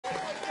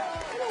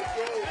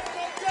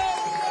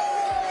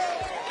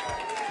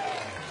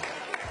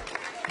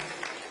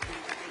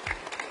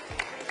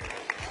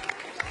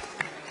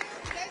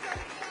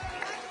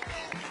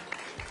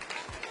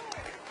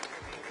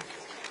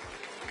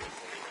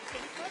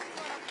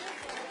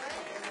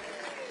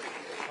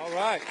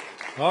right.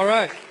 All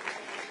right.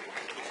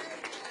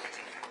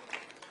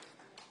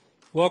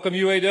 Welcome,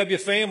 UAW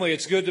family.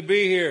 It's good to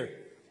be here.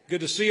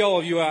 Good to see all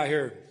of you out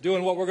here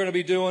doing what we're going to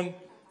be doing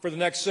for the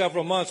next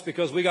several months,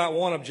 because we got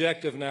one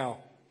objective now.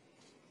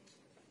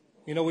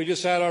 You know, we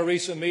just had our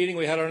recent meeting.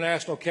 We had our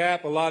national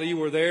cap. A lot of you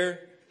were there.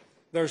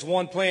 There's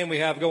one plan we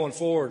have going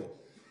forward,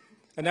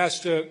 and that's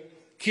to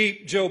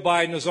keep Joe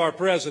Biden as our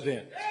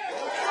president.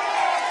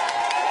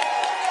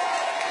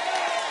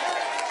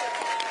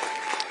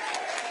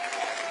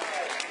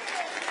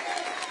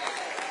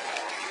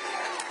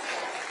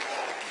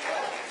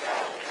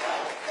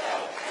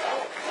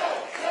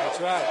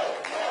 That's right.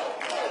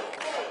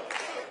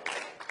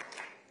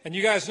 And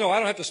you guys know, I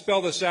don't have to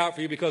spell this out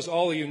for you because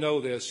all of you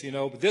know this,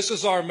 but this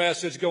is our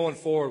message going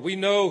forward. We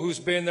know who's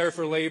been there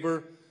for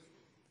labor,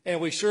 and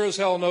we sure as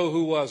hell know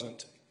who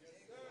wasn't.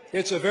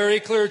 It's a very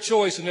clear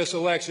choice in this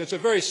election. It's a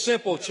very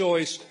simple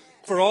choice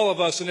for all of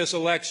us in this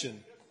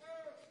election.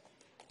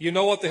 You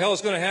know what the hell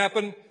is going to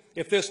happen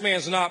if this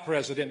man's not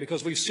president,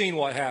 because we've seen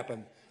what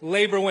happened.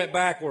 Labor went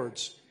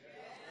backwards.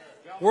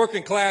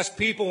 Working class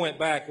people went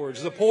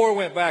backwards. The poor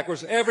went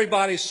backwards.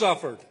 Everybody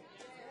suffered.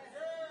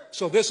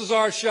 So this is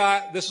our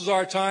shot. This is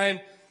our time.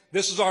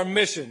 This is our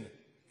mission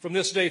from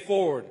this day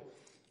forward.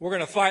 We're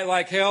going to fight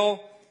like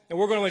hell, and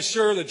we're going to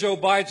ensure that Joe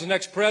Biden's the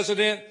next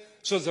president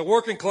so that the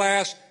working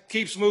class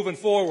keeps moving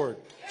forward.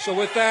 So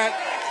with that,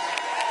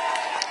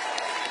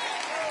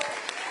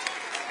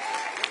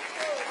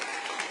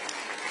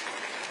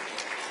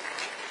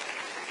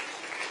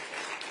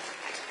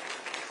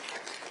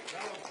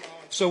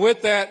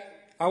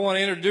 I want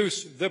to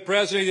introduce the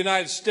President of the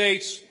United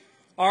States,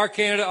 our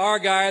candidate, our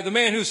guy, the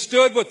man who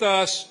stood with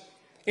us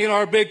in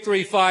our Big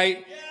Three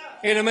fight,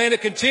 and the man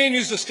that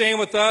continues to stand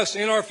with us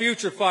in our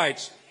future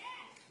fights.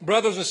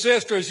 Brothers and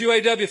sisters,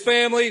 UAW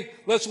family,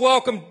 let's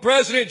welcome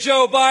President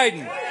Joe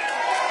Biden.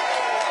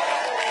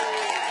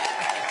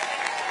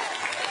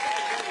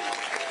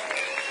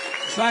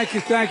 Thank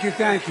you, thank you,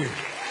 thank you.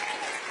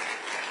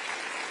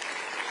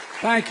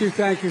 Thank you,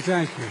 thank you,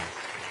 thank you.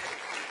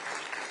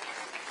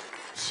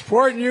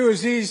 Supporting you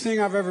is the easiest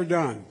thing I've ever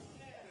done.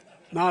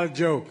 Not a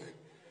joke.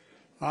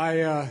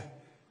 I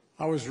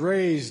was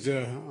raised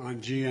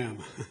on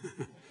GM.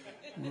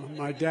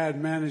 My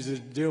dad managed the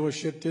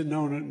dealership, didn't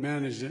own it,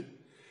 managed it.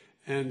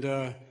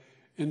 And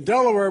in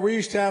Delaware, we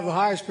used to have the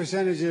highest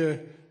percentage of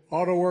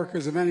auto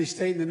workers of any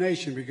state in the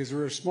nation because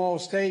we're a small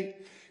state.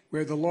 We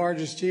have the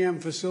largest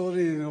GM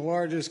facility and the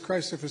largest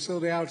Chrysler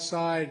facility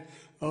outside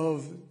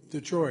of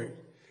Detroit.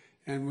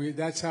 And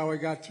that's how I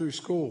got through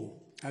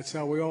school. That's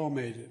how we all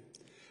made it.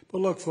 But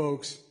look,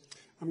 folks,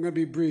 I'm going to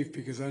be brief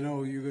because I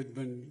know you've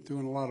been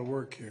doing a lot of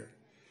work here.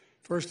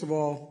 First of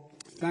all,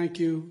 thank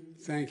you,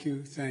 thank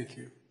you, thank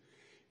you.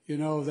 You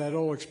know that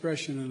old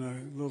expression in a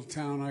little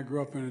town I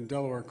grew up in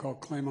Delaware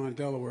called Claymont,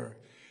 Delaware.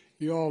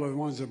 You all are the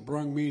ones that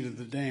brung me to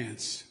the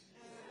dance.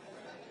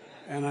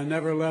 And I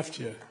never left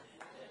you.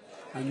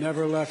 I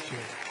never left you.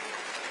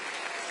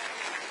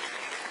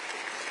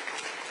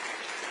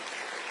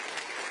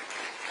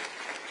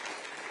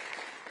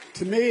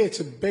 To me, it's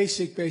a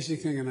basic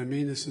thing, and I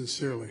mean this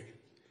sincerely.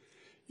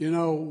 You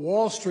know,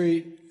 Wall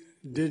Street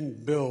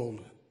didn't build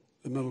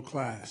the middle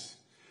class.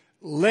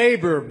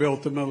 Labor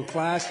built the middle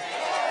class,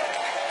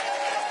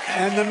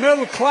 and the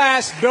middle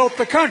class built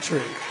the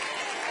country.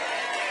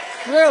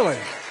 Really.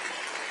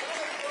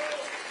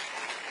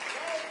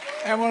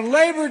 And when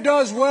labor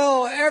does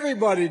well,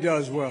 everybody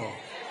does well.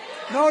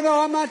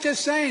 No, I'm not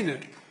just saying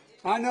it.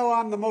 I know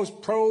I'm the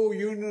most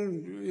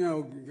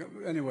pro-union,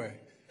 anyway.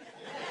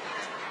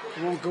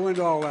 I won't go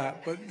into all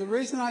that. But the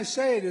reason I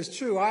say it is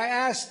true. I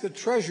asked the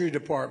Treasury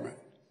Department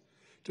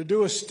to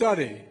do a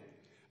study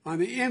on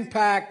the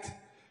impact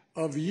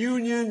of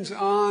unions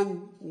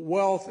on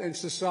wealth and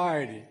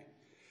society.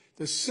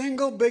 The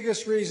single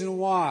biggest reason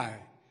why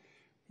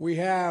we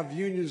have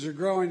unions are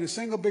growing, the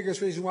single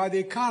biggest reason why the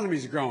economy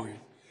is growing,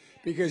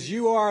 because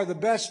you are the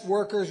best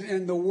workers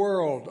in the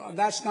world.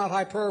 That's not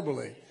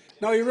hyperbole.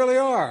 No, you really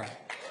are.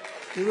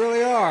 You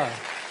really are.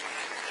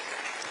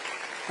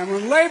 And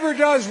when labor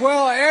does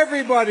well,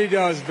 everybody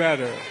does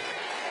better.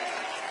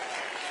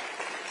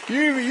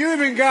 You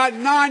even got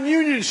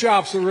non-union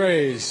shops a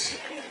raise.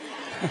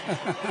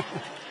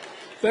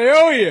 They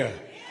owe you.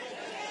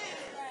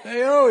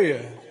 They owe you.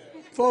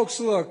 Folks,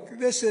 look,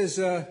 this is,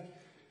 I'm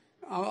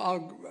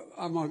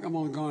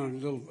only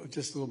going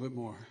just a little bit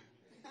more.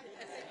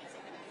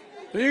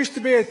 There used to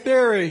be a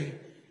theory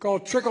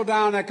called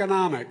trickle-down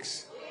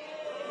economics.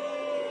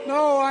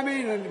 No, I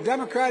mean,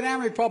 Democrat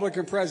and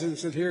Republican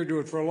presidents adhered to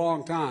it for a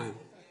long time.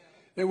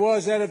 It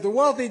was that if the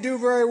wealthy do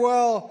very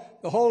well,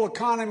 the whole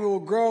economy will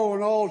grow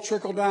and all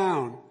trickle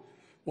down.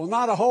 Well,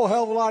 not a whole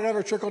hell of a lot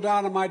ever trickled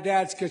down on my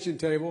dad's kitchen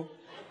table.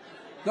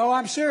 No,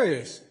 I'm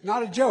serious.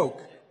 Not a joke.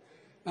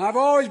 And I've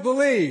always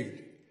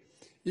believed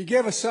you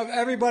give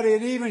everybody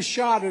an even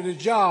shot at a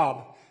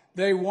job,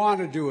 they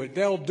want to do it.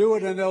 They'll do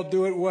it, and they'll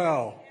do it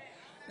well.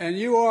 And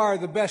you are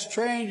the best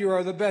trained. You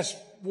are the best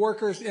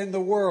workers in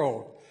the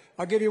world.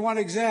 I'll give you one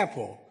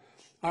example.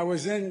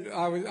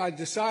 I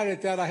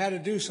decided that I had to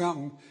do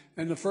something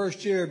in the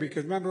first year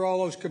because remember all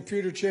those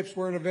computer chips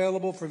weren't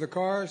available for the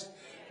cars?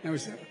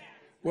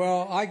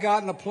 Well, I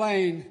got in a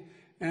plane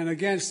and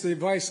against the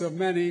advice of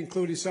many,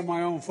 including some of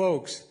my own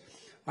folks,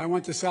 I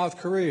went to South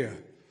Korea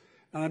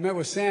and I met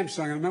with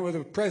Samsung and I met with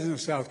the president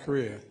of South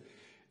Korea.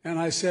 And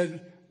I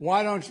said,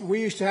 we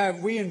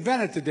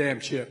invented the damn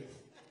chip.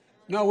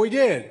 No, we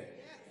did.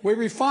 We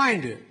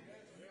refined it.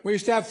 We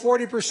used to have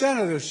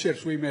 40% of those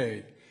chips we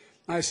made.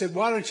 I said,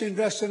 why don't you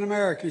invest in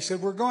America? He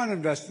said, we're going to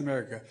invest in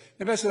America.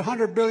 Invested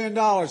 $100 billion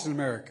in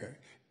America.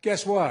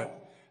 Guess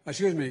what?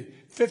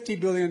 $50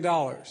 billion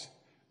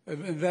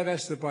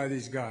invested by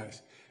these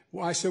guys.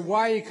 Well, I said,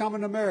 why are you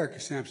coming to America,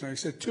 Samsung? He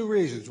said, 2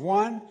 reasons.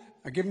 One,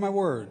 I give him my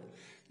word.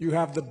 You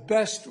have the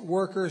best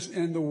workers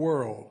in the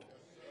world.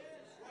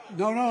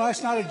 No,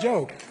 that's not a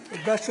joke. The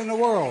best in the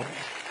world.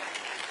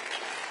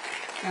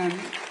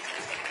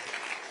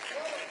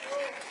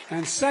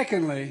 And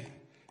secondly,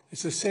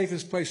 it's the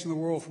safest place in the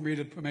world for me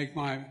to make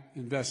my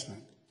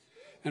investment.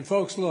 And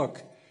folks,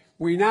 look,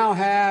 we now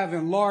have,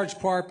 in large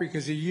part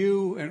because of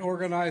you and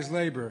organized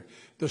labor,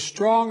 the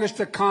strongest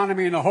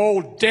economy in the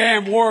whole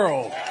damn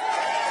world.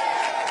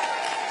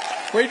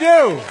 We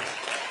do.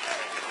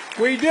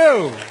 We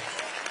do.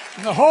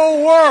 In the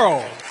whole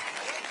world.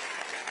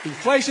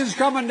 Inflation's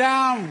coming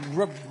down.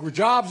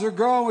 Jobs are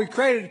growing. We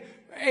created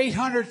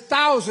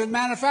 800,000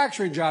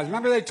 manufacturing jobs.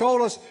 Remember they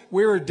told us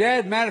we were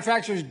dead,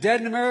 manufacturing's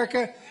dead in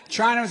America?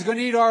 China was going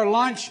to eat our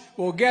lunch?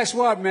 Well, guess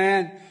what,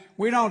 man?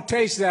 We don't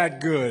taste that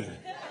good.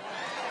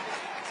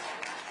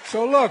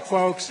 So look,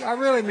 folks, I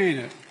really mean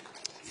it.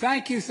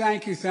 Thank you,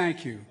 thank you,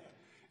 thank you.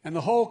 And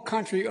the whole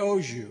country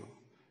owes you.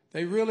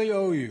 They really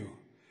owe you.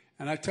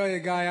 And I tell you a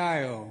guy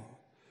I owe.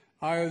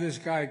 I owe this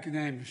guy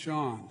named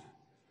Sean.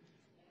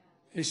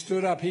 He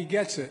stood up. He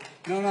gets it.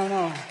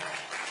 No.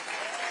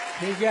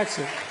 He gets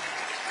it.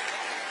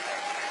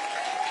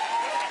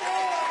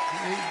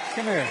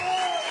 Come here.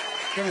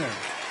 Come here.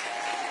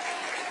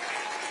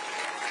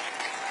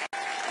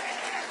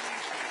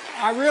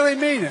 I really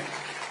mean it.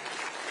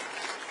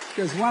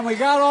 Because when we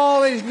got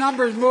all these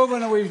numbers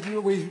moving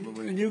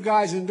and you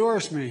guys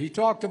endorsed me, he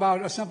talked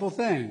about a simple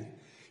thing.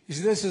 He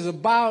said, this is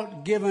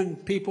about giving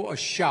people a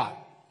shot.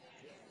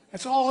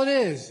 That's all it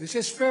is. It's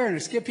just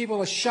fairness. Give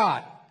people a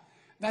shot.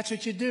 That's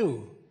what you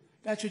do.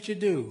 That's what you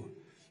do.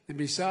 And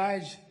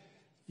besides,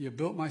 you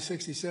built my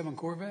 67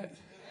 Corvette.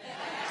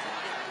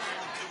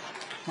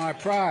 My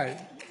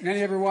pride.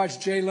 Any ever watch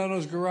Jay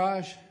Leno's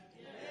Garage?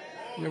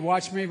 You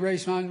watch me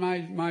race on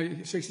my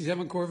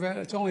 67 Corvette?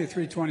 It's only a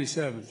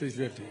 327,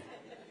 350.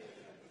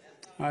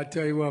 I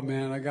tell you what,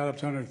 man, I got up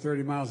to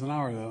 130 miles an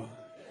hour, though.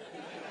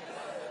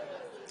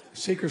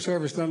 Secret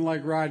Service doesn't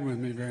like riding with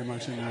me very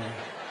much anymore.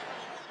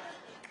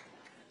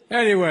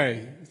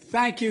 Anyway,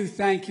 thank you,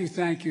 thank you,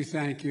 thank you,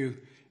 thank you.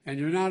 And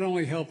you're not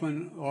only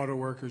helping auto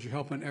workers, you're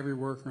helping every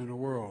worker in the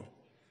world.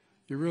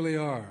 You really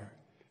are.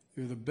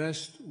 You're the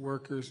best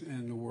workers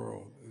in the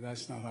world.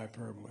 That's not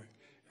hyperbole.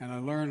 And I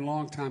learned a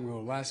long time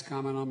ago, last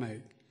comment I'll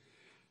make,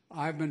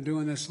 I've been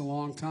doing this a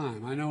long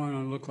time. I know I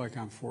don't look like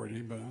I'm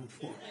 40, but I'm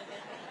 40.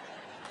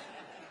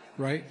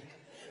 Right?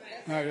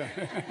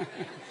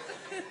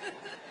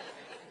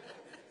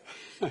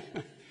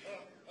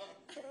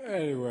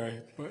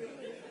 Anyway, but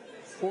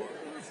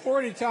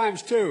 40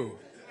 times 2.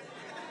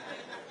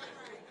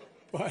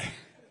 But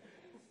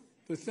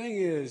the thing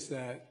is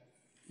that,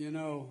 you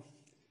know,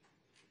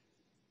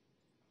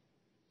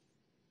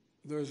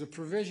 there's a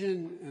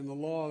provision in the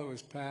law that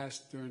was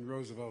passed during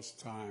Roosevelt's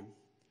time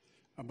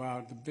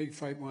about the big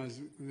fight was,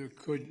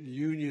 could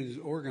unions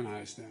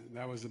organize then?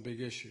 That was the big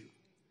issue.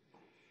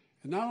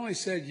 It not only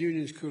said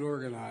unions could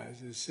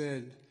organize, it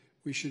said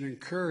we should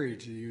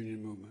encourage the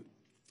union movement.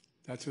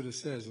 That's what it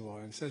says, the law.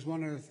 And it says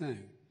one other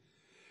thing.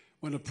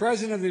 When the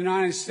President of the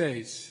United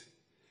States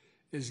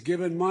is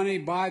given money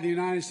by the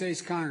United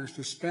States Congress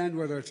to spend,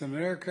 whether it's an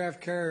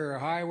aircraft carrier or a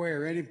highway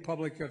or any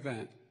public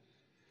event,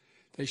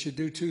 they should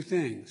do 2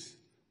 things.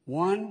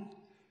 One,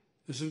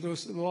 this is what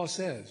the law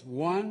says.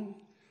 One,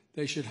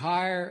 they should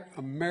hire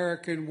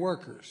American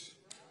workers.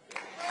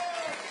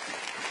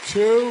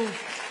 2,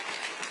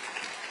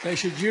 they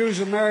should use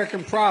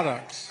American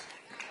products.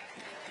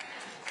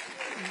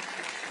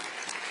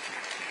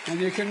 And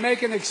you can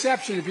make an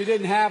exception if you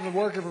didn't have a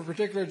worker for a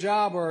particular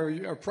job or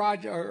a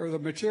project or the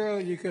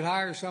material, you could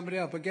hire somebody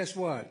else. But guess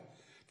what?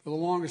 For the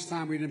longest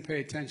time, we didn't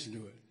pay attention to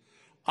it.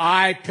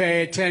 I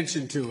pay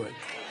attention to it.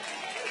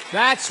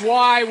 That's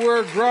why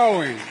we're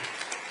growing.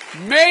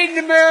 Made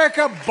in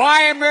America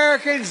by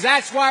Americans.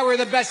 That's why we're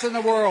the best in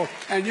the world.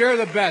 And you're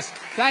the best.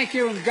 Thank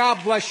you, and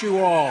God bless you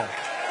all.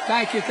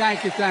 Thank you,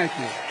 thank you, thank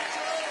you.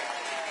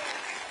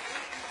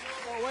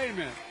 Oh, wait a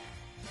minute.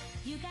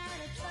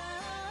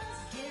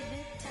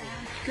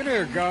 Come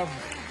here, Gov.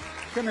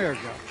 Come here,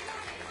 Gov.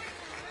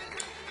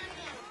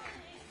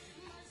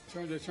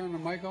 Turn the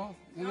mic off?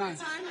 I'm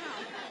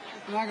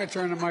not going to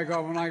turn the mic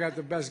off when I got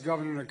the best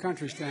governor in the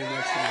country standing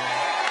next to me.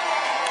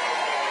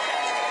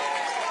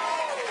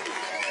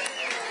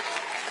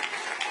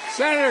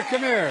 Senator,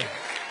 come here.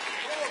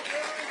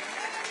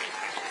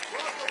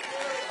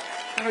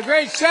 And a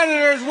great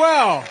senator as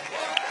well.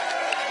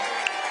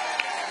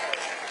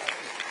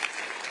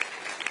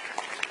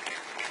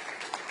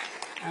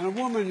 And a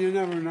woman you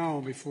never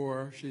know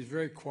before. She's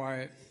very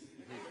quiet.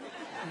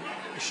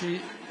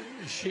 She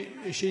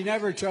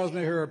never tells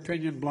me her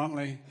opinion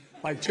bluntly.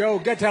 Like, Joe,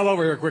 get the hell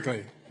over here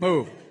quickly.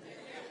 Move.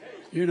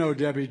 You know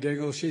Debbie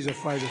Dingell. She's a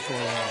fighter for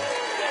her.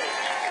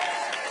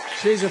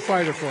 She's a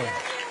fighter for her.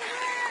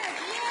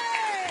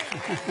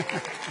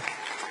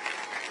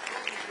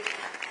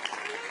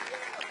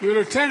 The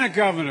lieutenant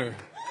governor.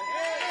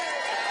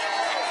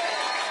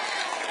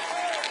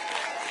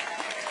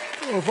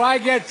 If I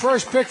get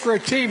first pick for a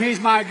team, he's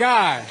my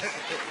guy.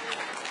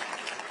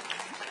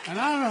 And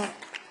I don't know.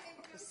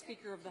 The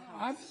Speaker of the House.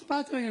 I was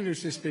about to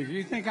introduce this speaker.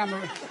 You think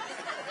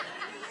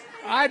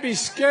I'd be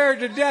scared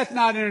to death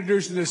not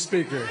introducing this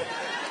speaker.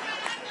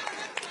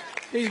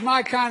 He's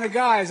my kind of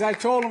guy. As I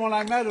told him when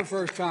I met him the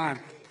first time,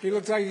 he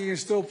looks like he can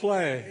still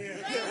play.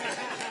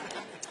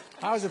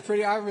 I was a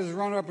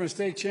runner-up in a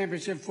state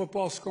championship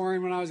football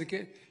scoring when I was a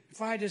kid.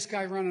 If I had this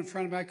guy running in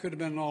front of me, I could have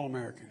been an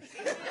All-American.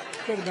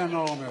 Could have been an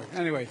All-American.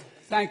 Anyway,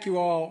 thank you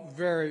all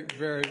very,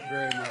 very,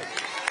 very much.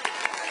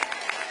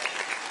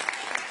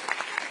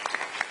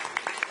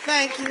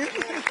 Thank you.